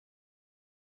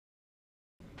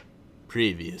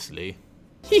Previously.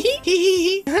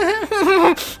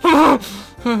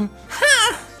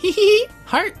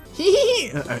 Heart.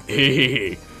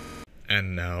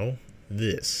 And now,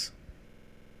 this.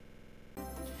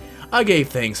 I gave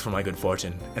thanks for my good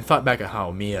fortune and thought back at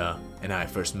how Mia and I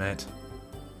first met.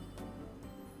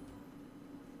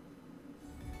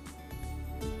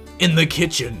 In the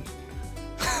kitchen.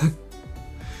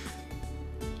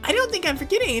 I don't think I'm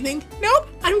forgetting anything. Nope,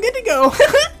 I'm good to go.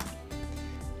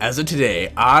 As of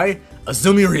today, I,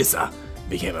 Azumi Risa,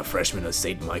 became a freshman at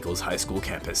St. Michael's High School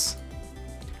campus.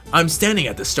 I'm standing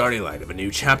at the starting line of a new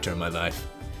chapter in my life.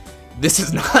 This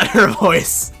is not her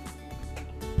voice.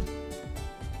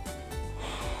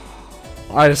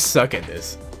 I just suck at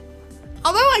this.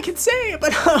 Although I can say it,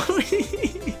 but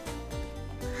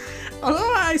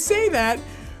although I say that,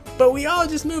 but we all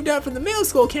just moved out from the middle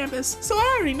school campus, so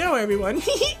I already know everyone.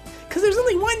 Cause there's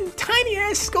only one tiny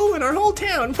ass school in our whole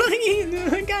town.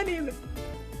 Goddamn it.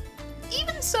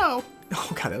 Even so,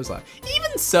 oh god, that was loud.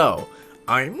 Even so,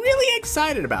 I'm really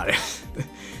excited about it.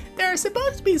 There are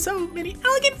supposed to be so many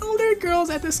elegant older girls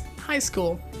at this high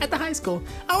school. At the high school,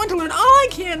 I want to learn all I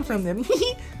can from them.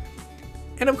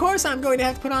 And of course, I'm going to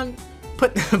have to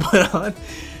put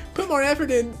more effort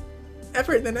than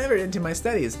ever into my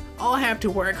studies. I'll have to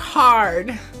work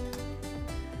hard.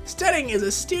 Studying is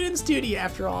a student's duty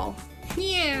after all.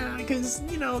 Yeah, because,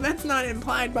 you know, that's not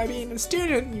implied by being a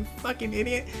student, you fucking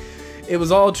idiot. It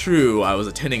was all true. I was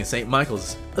attending St.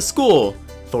 Michael's, a school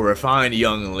for refined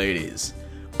young ladies.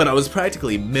 But I was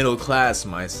practically middle class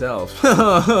myself.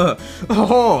 Because,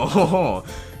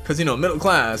 you know, middle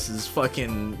class is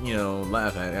fucking, you know,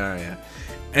 laugh at it. Oh, yeah.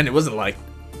 And it wasn't like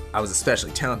I was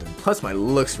especially talented. Plus, my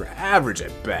looks were average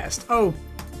at best. Oh,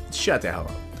 shut the hell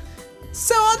up.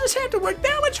 So I'll just have to work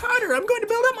that much harder. I'm going to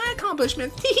build up my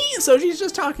accomplishments. So she's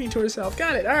just talking to herself.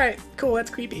 Got it. Alright, cool. That's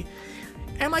creepy.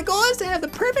 And my goal is to have the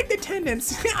perfect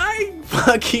attendance. I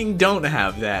fucking don't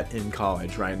have that in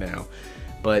college right now.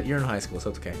 But you're in high school,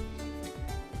 so it's okay.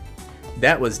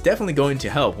 That was definitely going to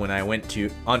help when I went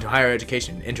onto higher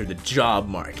education and entered the job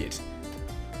market.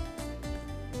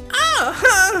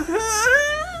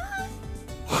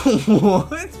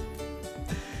 What?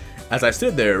 As I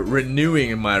stood there,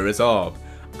 renewing my resolve,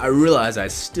 I realized I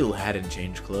still hadn't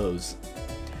changed clothes.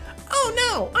 Oh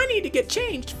no, I need to get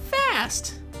changed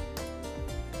fast!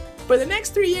 For the next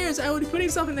 3 years, I would be putting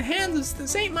myself in the hands of the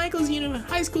St. Michael's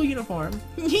high school uniform.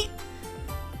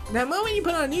 That moment you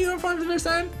put on a new uniform for the first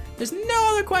time, there's no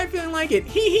other quiet feeling like it.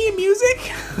 Hee music!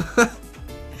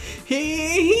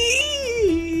 Hee.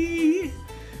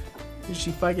 Is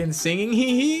she fucking singing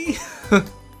hee?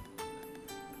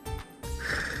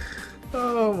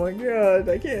 Oh my god,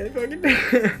 I can't fucking do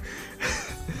it.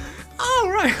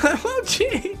 Alright, I won't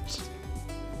change.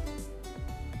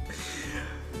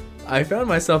 I found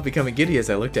myself becoming giddy as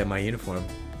I looked at my uniform,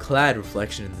 clad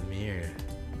reflection in the mirror.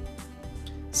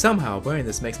 Somehow, wearing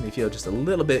this makes me feel just a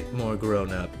little bit more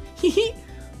grown up.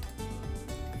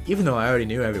 Even though I already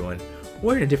knew everyone,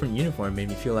 wearing a different uniform made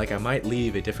me feel like I might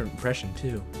leave a different impression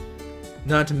too.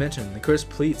 Not to mention, the crisp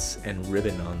pleats and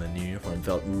ribbon on the new uniform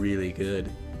felt really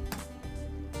good.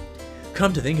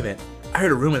 Come to think of it, I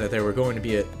heard a rumor that there were going to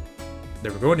be a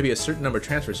certain number of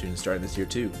transfer students starting this year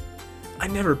too. I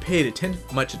never paid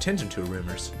much attention to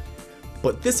rumors,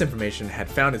 but this information had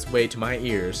found its way to my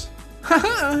ears.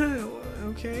 Haha,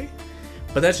 okay.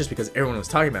 But that's just because everyone was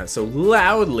talking about it so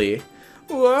loudly.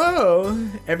 Whoa!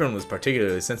 Everyone was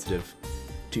particularly sensitive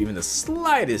to even the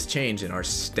slightest change in our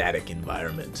static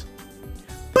environment.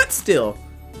 But still,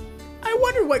 I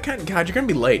wonder what kind of— God, you're gonna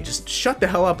be late. Just shut the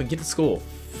hell up and get to school.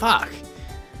 Fuck.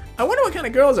 I wonder what kind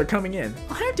of girls are coming in.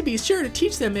 I'll have to be sure to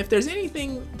teach them if there's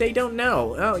anything they don't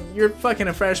know. Oh, you're fucking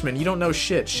a freshman. You don't know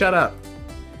shit. Shut up.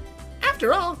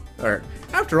 After all,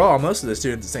 most of the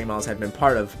students at St. Miles had been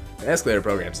part of the escalator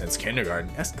program since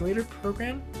kindergarten. Escalator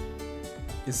program?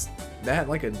 Is that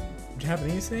like a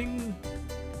Japanese thing?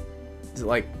 Is it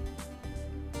like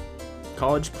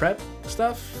college prep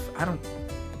stuff? I don't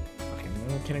fucking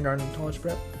know. Kindergarten, college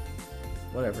prep?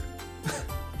 Whatever.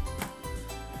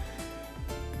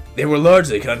 They were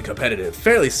largely uncompetitive,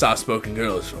 fairly soft-spoken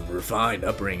girls from refined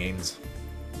upbringings.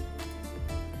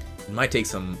 It might take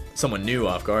someone new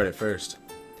off guard at first.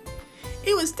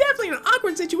 It was definitely an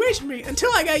awkward situation for me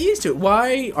until I got used to it.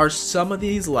 Why are some of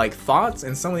these like thoughts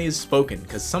and some of these spoken?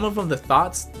 Because some of them, the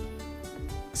thoughts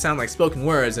sound like spoken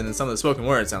words, and then some of the spoken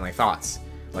words sound like thoughts.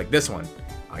 Like this one.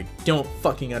 I don't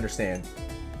fucking understand.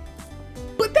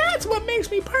 But that's what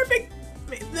makes me perfect.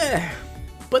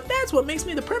 But that's what makes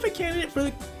me the perfect candidate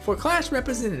for class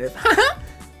representative.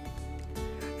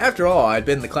 After all, I'd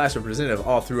been the class representative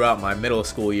all throughout my middle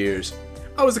school years.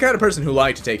 I was the kind of person who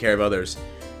liked to take care of others,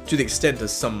 to the extent that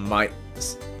some might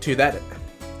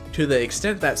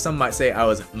say I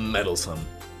was meddlesome.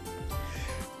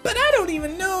 But I don't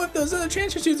even know if those other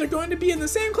transfer students are going to be in the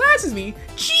same class as me.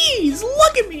 Jeez,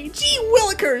 look at me. Gee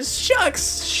willikers,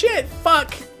 shucks, shit,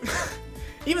 fuck.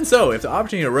 Even so, if the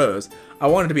opportunity arose, I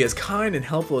wanted to be as kind and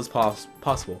helpful as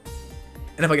possible.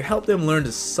 And if I could help them learn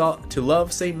to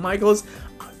love St. Michael's,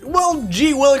 well,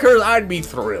 gee willikers, I'd be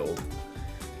thrilled.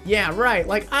 Yeah, right,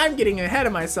 like I'm getting ahead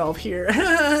of myself here.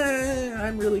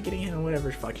 I'm really getting ahead of whatever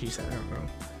the fuck he said, I don't know.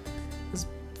 This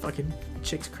fucking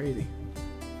chick's crazy.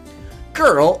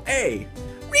 Girl A.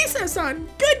 RISA-SAN,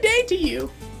 good day to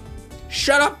you.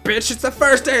 Shut up, bitch, it's the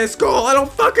first day of school, I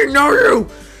don't fucking know you!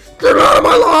 Get out of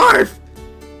my life!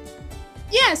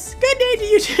 Yes, good day to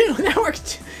you too,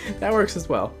 that works as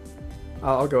well.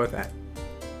 I'll go with that.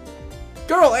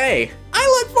 Girl A,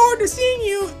 I look forward to seeing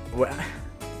you.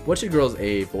 What's your girl's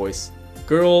A voice?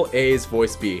 Girl A's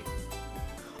voice be?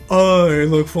 I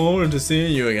look forward to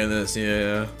seeing you again this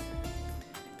year.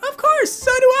 Of course,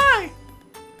 so do I.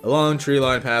 A long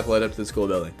tree-lined path led up to the school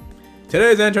building.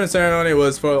 Today's entrance ceremony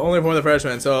was only for the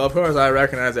freshmen, so of course I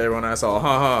recognized everyone I saw.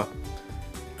 Ha ha.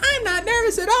 I'm not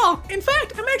nervous at all. In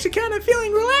fact, I'm actually kind of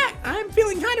feeling relaxed. I'm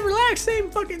feeling kind of relaxed.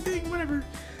 Same fucking thing, whatever.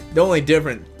 The only thing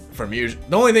different from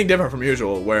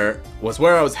usual was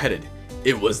where I was headed.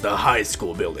 It was the high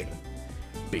school building,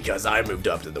 because I moved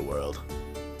up to the world.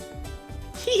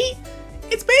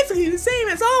 It's basically the same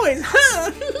as always,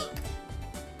 huh?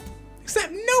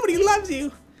 Except nobody loves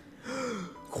you.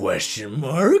 Question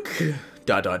mark? ...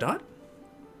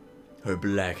 Her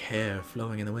black hair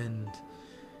flowing in the wind.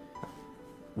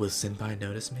 Will Senpai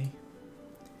notice me?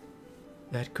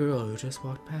 That girl who just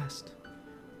walked past.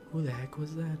 Who the heck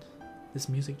was that? This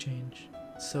music change.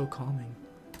 It's so calming.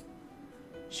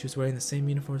 She was wearing the same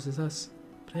uniforms as us,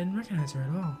 but I didn't recognize her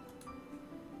at all.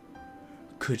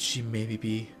 Could she maybe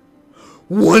be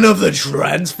one of the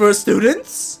transfer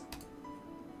students?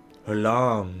 Her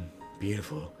long,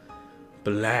 beautiful,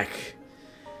 black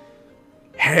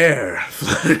hair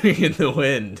fluttering in the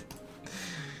wind.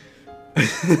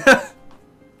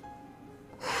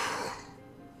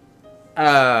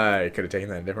 I could have taken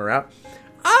that a different route.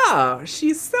 Ah,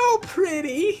 she's so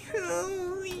pretty.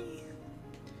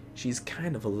 She's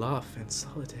kind of aloof and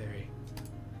solitary.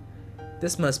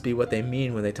 This must be what they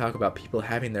mean when they talk about people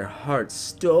having their hearts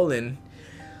stolen.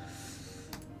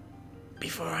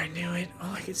 Before I knew it,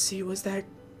 all I could see was that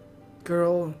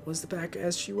girl was the back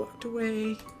as she walked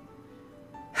away.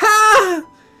 Ha!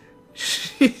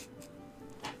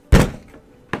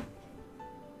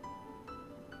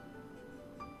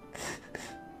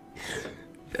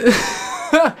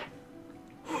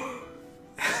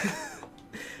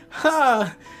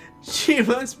 Ha! She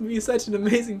must be such an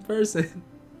amazing person.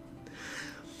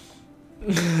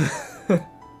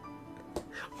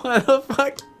 Why the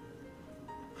fuck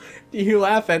do you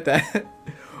laugh at that?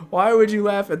 Why would you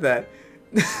laugh at that?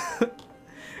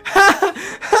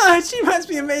 She must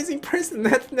be an amazing person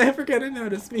that's never gonna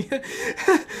notice me.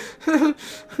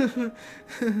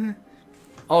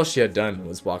 All she had done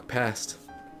was walk past.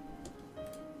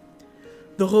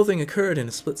 The whole thing occurred in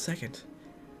a split second,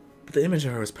 but the image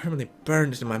of her was permanently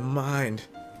burned into my mind.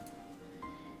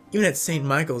 Even at St.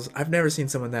 Michael's, I've never seen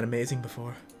someone that amazing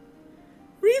before.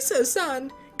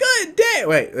 RISA-SAN, good day!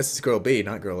 Wait, this is girl B,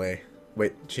 not girl A.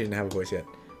 Wait, she didn't have a voice yet.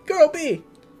 Girl B!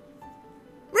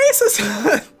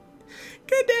 RISA-SAN!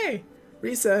 Good day!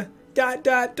 Risa, ...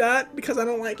 because I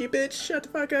don't like you, bitch. Shut the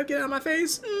fuck up, get out of my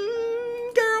face.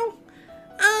 Girl.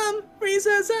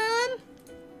 RISA-SAN?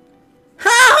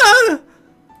 Ha!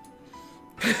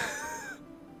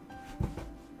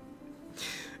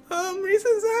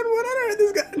 RISA-SAN, what on earth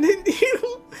has gotten into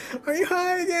you? Are you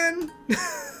high again?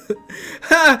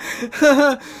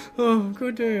 Oh,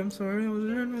 good day, I'm sorry, I was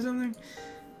hurt or something.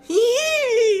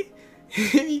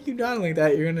 If you keep talking like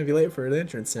that, you're gonna be late for the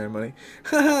entrance ceremony.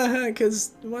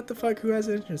 Cause what the fuck, who has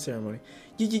an entrance ceremony?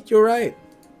 You're right.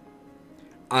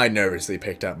 I nervously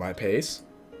picked up my pace.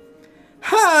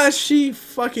 Ha! She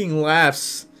fucking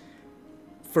laughs.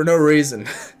 For no reason.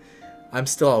 I'm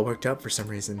still all worked up for some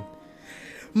reason.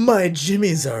 My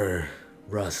jimmies are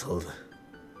rustled.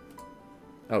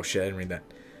 Oh shit, I didn't read that.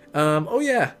 Oh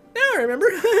yeah. Now I remember.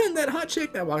 That hot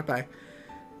chick that walked by.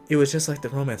 It was just like the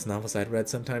romance novels I'd read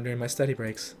sometime during my study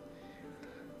breaks.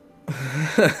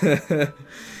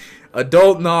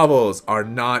 Adult novels are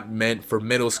not meant for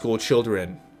middle school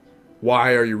children.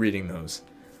 Why are you reading those?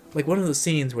 Like one of those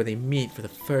scenes where they meet for the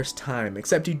first time,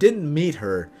 except you didn't meet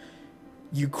her.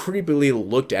 You creepily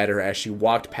looked at her as she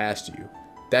walked past you.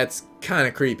 That's kind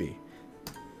of creepy.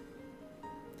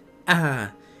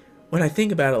 Ah, When I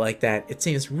think about it like that, it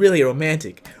seems really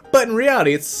romantic. But in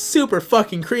reality, it's super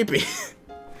fucking creepy.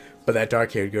 But that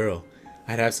dark-haired girl,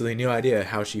 I had absolutely no idea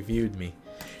how she viewed me.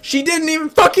 She didn't even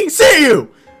fucking see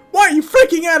you! Why are you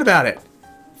freaking out about it?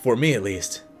 For me, at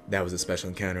least, that was a special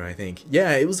encounter, I think.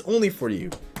 Yeah, it was only for you.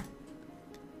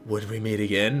 Would we meet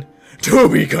again? To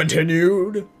be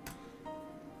continued!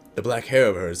 The black hair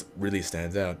of hers really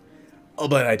stands out. Oh,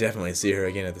 but I definitely see her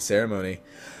again at the ceremony.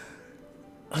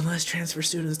 Unless transfer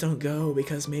students don't go,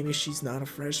 because maybe she's not a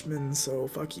freshman, so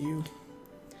fuck you.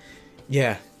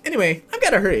 Yeah, anyway, I've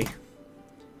gotta hurry.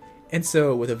 And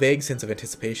so, with a vague sense of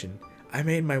anticipation, I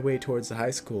made my way towards the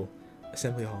high school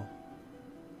assembly hall.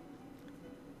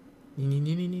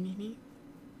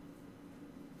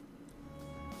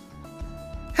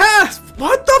 Ha!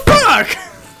 What the fuck?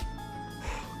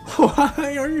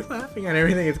 Why are you laughing at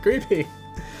everything? It's creepy.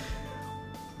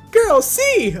 Girl,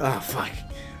 see! Oh, fuck.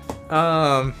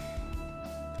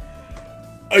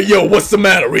 Yo, what's the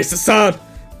matter, RISA-SAN?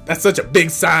 That's such a big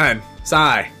sign.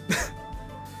 Sigh.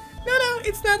 No,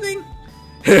 it's nothing.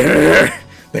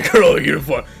 The girl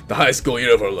uniform, the high school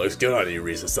uniform looks good on you,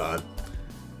 RISA-SAN.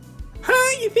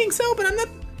 Huh? You think so? But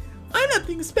I'm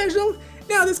nothing special.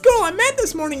 Now, this girl I met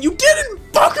this morning, you didn't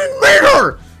fucking meet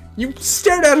her! You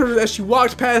stared at her as she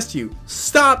walked past you.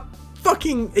 Stop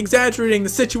fucking exaggerating the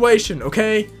situation,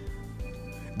 okay?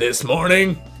 This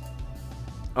morning?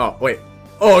 Oh, wait.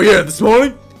 Oh, yeah, this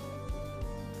morning?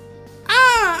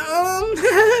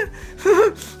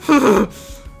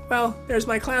 Well, there's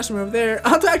my classroom over there.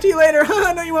 I'll talk to you later.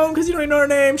 No, you won't, because you don't even know her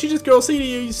name. She just girl C to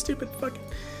you, you stupid fucking...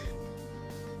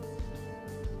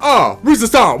 Oh,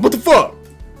 RISA-SAN, what the fuck?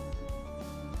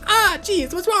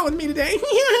 Jeez, what's wrong with me today?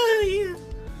 Yeah.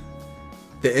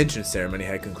 The entrance ceremony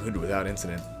had concluded without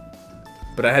incident,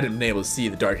 but I hadn't been able to see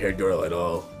the dark-haired girl at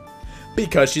all.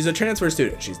 Because she's a transfer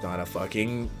student. She's not a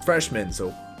fucking freshman,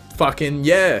 so fucking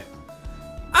yeah.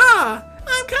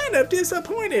 I'm kind of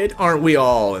disappointed. Aren't we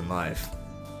all in life?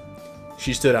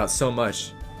 She stood out so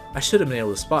much, I should have been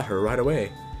able to spot her right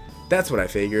away. That's what I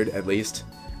figured, at least.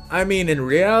 I mean, in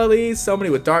reality,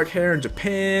 somebody with dark hair in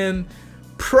Japan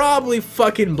probably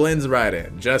fucking blends right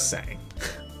in, just saying.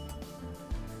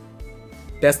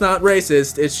 That's not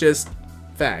racist, it's just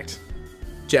fact.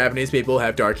 Japanese people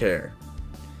have dark hair.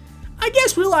 I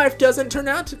guess real life doesn't turn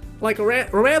out like a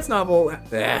romance novel.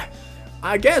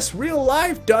 I guess real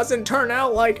life doesn't turn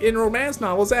out like in romance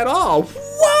novels at all.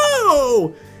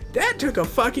 Whoa! That took a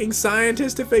fucking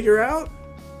scientist to figure out.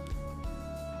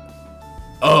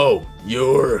 Oh,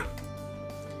 you're...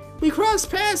 We crossed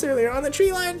paths earlier on the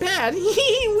tree-lined path.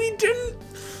 We didn't...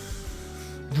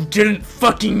 You didn't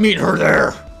fucking meet her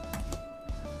there.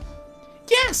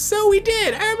 Yes, so we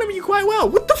did. I remember you quite well.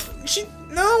 What the f...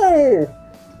 No!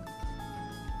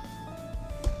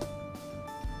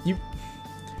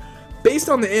 Based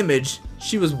on the image,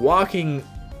 she was walking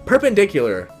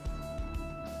perpendicular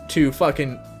to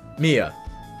fucking Mia.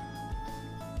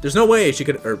 There's no way she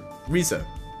could, or Risa.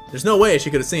 There's no way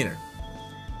she could have seen her.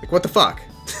 Like, what the fuck?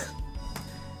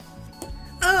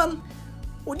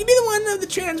 Would you be the one of the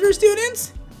transfer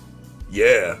students?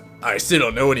 Yeah, I still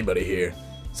don't know anybody here,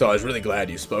 so I was really glad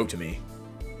you spoke to me.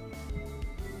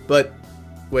 But,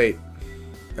 wait,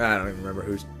 I don't even remember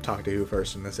who's talking to who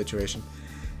first in this situation.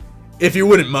 If you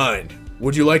wouldn't mind,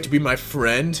 would you like to be my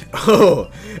friend? Oh,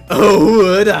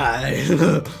 would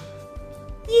I?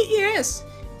 Yes,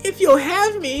 if you'll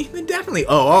have me, then definitely.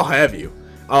 Oh, I'll have you.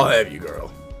 I'll have you,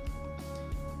 girl.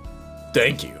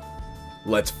 Thank you.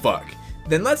 Let's fuck.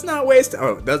 Then let's not waste.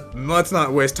 Let's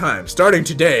not waste time. Starting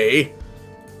today.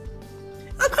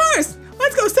 Of course.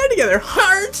 Let's go stay together.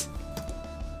 Heart.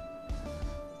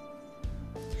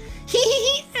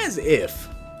 As if.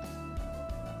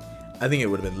 I think it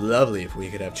would have been lovely if we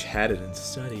could have chatted and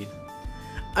studied.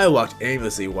 I walked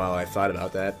aimlessly while I thought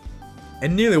about that,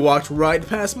 and nearly walked right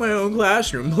past my own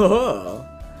classroom.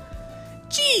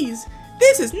 Jeez,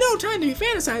 this is no time to be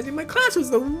fantasizing. My class was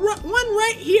the one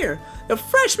right here. The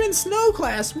freshman snow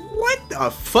class. What the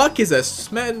fuck is a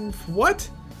what?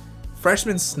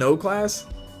 Freshman snow class?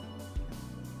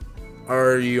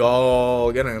 Are you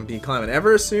all gonna be climbing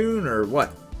Everest soon, or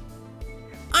what?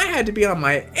 I had to be on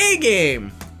my A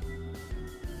game.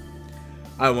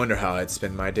 I wonder how I'd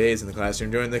spend my days in the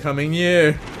classroom during the coming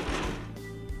year.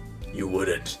 You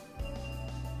wouldn't.